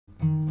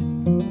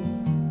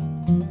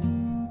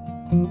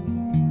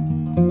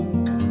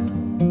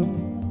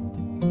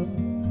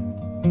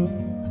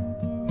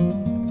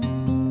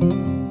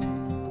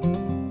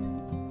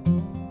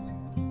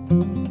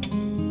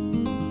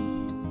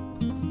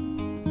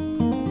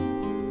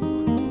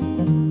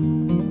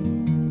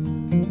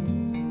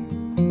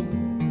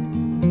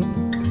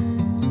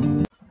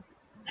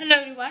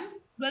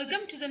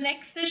Welcome to the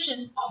next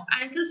session of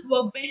ANSYS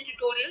Workbench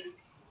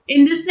tutorials.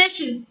 In this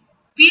session,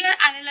 we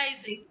are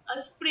analyzing a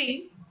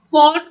spring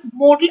for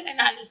modal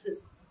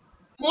analysis.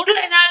 Modal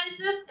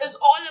analysis is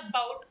all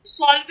about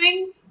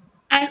solving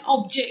an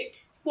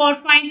object for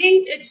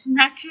finding its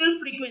natural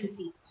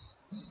frequency.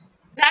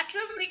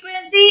 Natural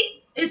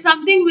frequency is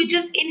something which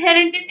is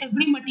inherent in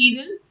every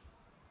material,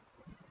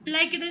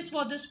 like it is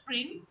for the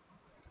spring.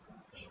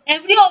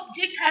 Every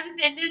object has a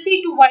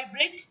tendency to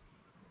vibrate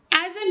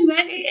as and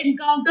when it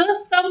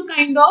encounters some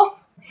kind of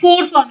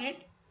force on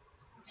it.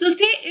 So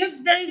say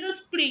if there is a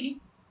spring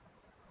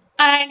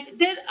and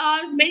there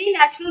are many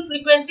natural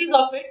frequencies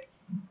of it,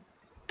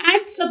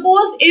 and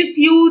suppose if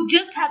you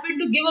just happen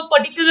to give a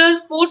particular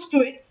force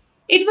to it,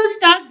 it will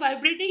start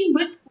vibrating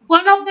with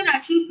one of the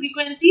natural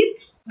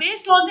frequencies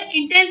based on the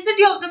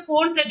intensity of the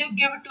force that you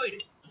give to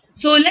it.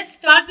 So let's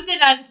start with the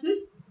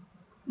analysis.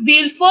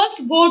 We'll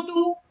first go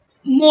to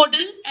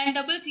modal and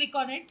double click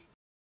on it.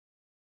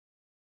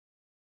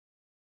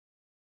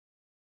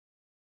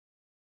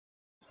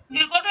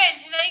 We'll go to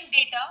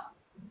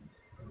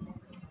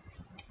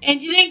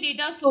engineering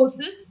data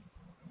sources,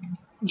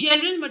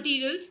 general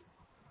materials.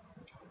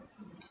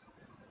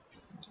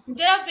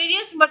 There are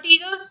various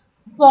materials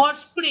for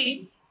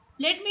spray.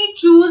 Let me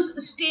choose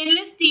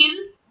stainless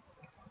steel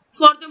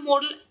for the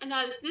modal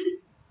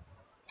analysis.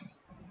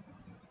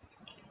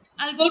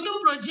 I'll go to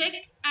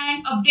project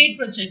and update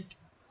project.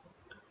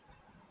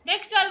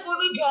 Next I'll go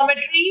to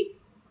geometry,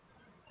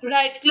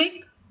 right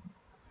click,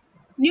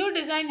 new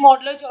design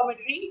modeler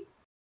geometry.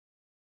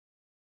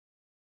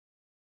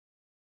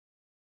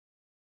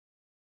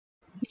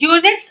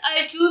 Units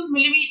I'll choose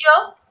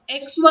millimeter,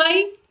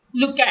 XY,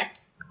 look at.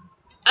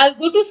 I'll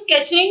go to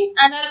sketching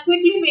and I'll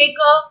quickly make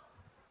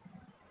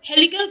a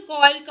helical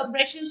coil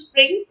compression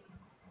spring.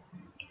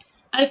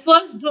 I'll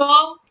first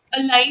draw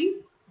a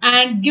line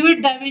and give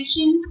it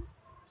dimension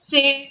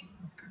say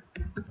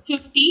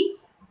 50.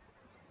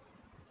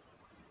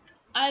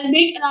 I'll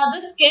make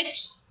another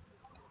sketch.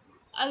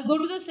 I'll go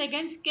to the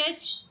second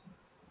sketch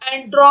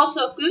and draw a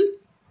circle.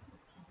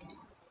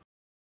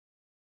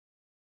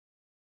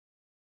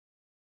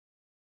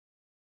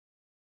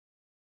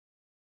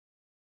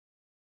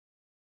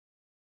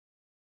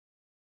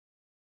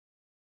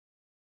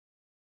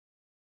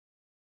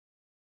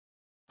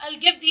 I'll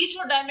give these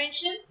two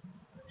dimensions.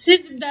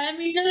 Since the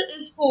diameter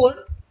is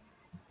 4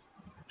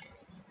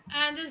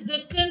 and this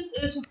distance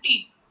is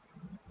 15.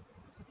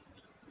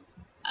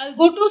 I'll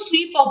go to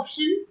sweep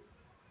option.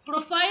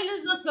 Profile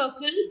is the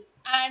circle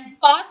and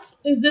path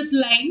is this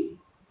line.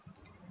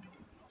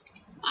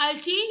 I'll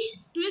change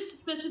twist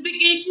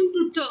specification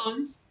to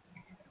turns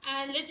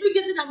and let me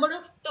get the number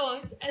of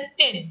turns as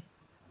 10.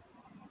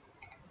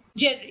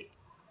 Generate.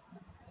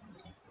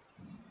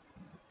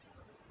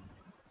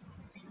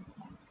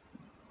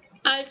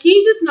 I'll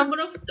change this number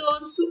of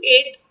turns to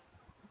 8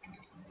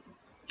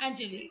 and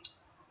generate.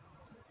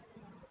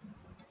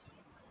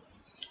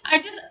 I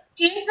just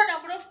changed the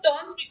number of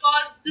turns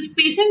because the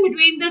spacing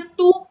between the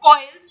two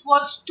coils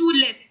was too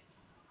less.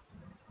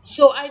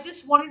 So I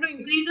just wanted to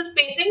increase the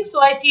spacing,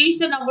 so I changed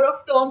the number of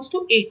turns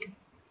to 8.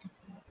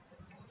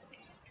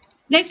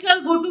 Next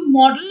I'll go to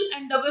model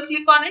and double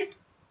click on it.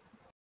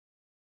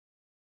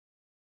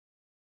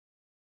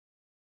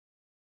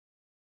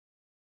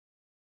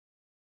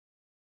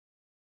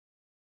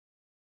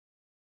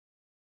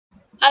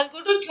 I'll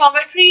go to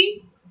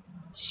geometry,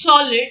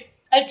 solid.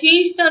 I'll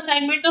change the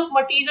assignment of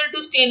material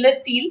to stainless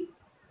steel.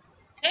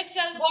 Next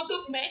I'll go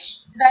to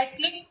mesh, right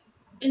click,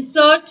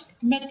 insert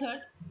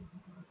method.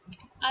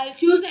 I'll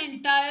choose the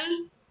entire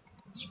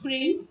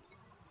spring.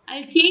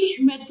 I'll change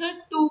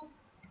method to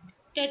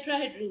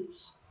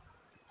tetrahedrons.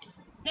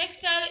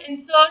 Next I'll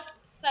insert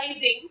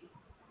sizing.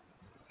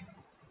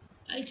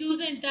 I'll choose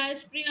the entire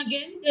spring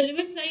again. The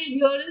element size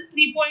here is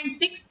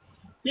 3.6.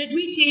 Let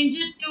me change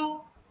it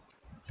to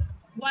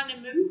 1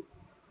 mm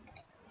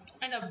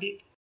and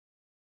update.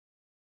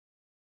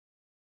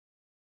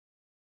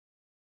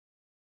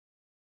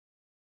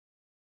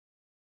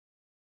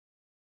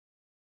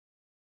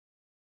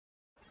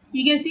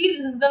 You can see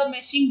this is the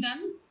meshing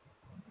done.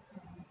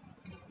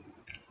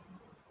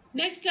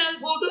 Next I'll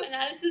go to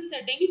analysis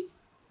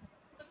settings.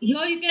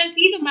 Here you can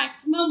see the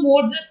maximum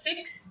modes is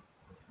 6.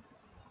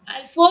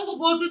 I'll first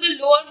go to the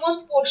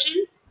lowermost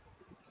portion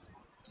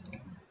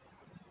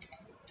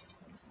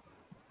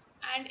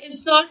and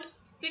insert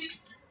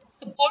fixed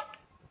support.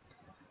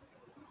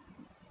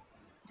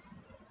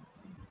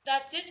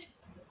 That's it.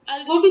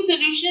 I'll go to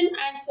solution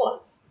and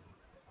solve.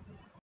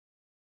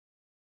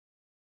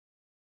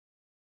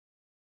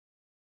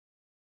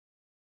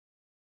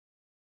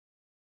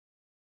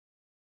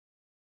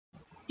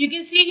 You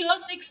can see here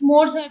 6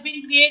 modes have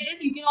been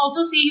created. You can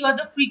also see here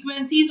the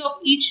frequencies of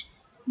each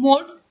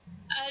mode.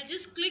 I'll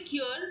just click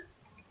here,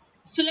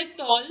 select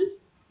all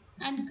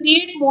and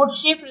create mode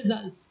shape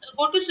results.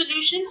 I'll go to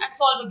solution and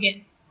solve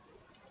again.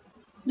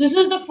 This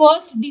is the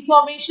first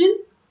deformation.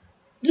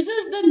 This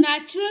is the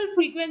natural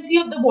frequency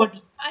of the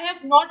body. I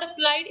have not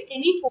applied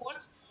any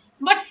force,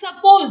 but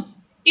suppose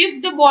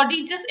if the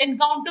body just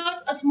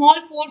encounters a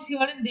small force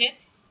here and there,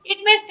 it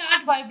may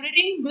start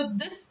vibrating with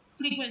this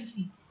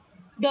frequency.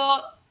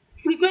 The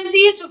frequency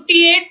is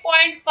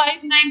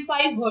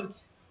 58.595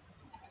 Hertz.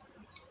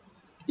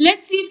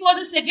 Let's see for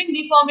the second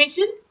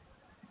deformation.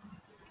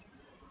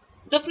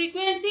 The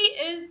frequency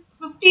is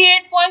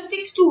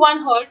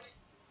 58.621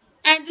 Hertz,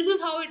 and this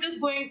is how it is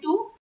going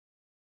to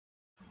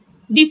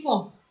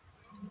deform.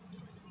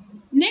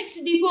 Next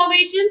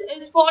deformation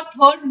is for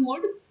third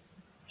mode.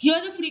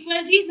 Here the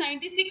frequency is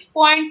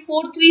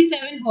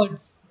 96.437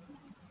 Hertz.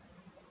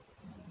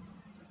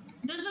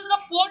 This is the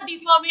fourth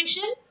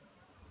deformation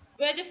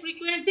where the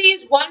frequency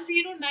is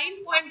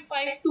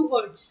 109.52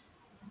 Hertz.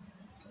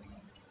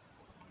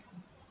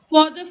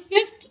 For the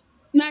fifth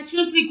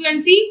natural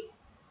frequency,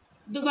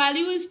 the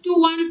value is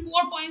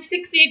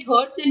 214.68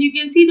 Hertz, and you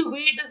can see the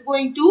way it is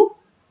going to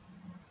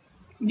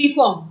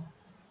deform.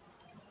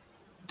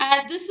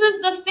 And this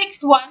is the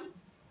sixth one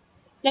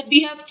that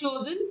we have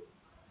chosen,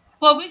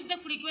 for which the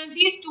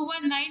frequency is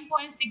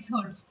 219.6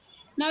 Hertz.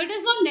 Now it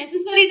is not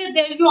necessary that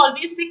there will be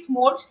always 6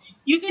 modes.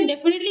 You can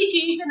definitely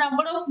change the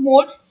number of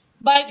modes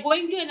by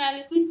going to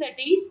analysis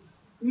settings,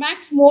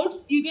 max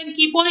modes. You can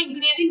keep on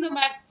increasing the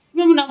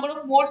maximum number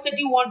of modes that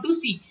you want to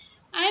see.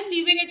 I am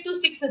leaving it to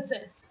 6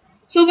 itself.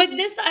 So with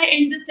this I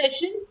end the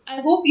session.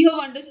 I hope you have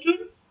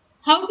understood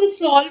how to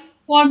solve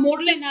for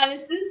modal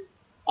analysis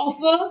of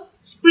a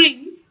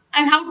spring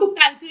and how to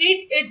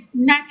calculate its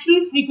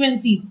natural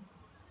frequencies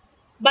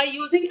by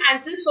using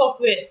ANSYS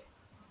software.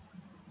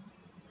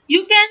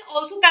 You can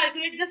also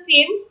calculate the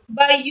same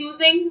by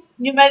using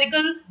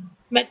numerical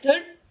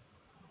method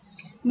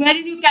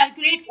wherein you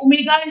calculate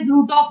omega is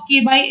root of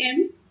k by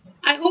m.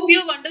 I hope you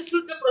have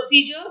understood the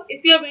procedure.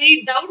 If you have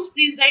any doubts,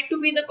 please write to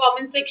me in the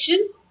comment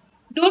section.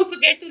 Don't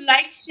forget to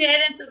like, share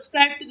and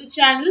subscribe to the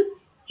channel.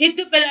 Hit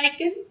the bell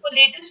icon for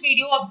latest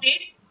video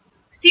updates.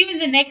 See you in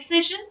the next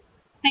session.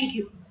 Thank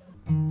you.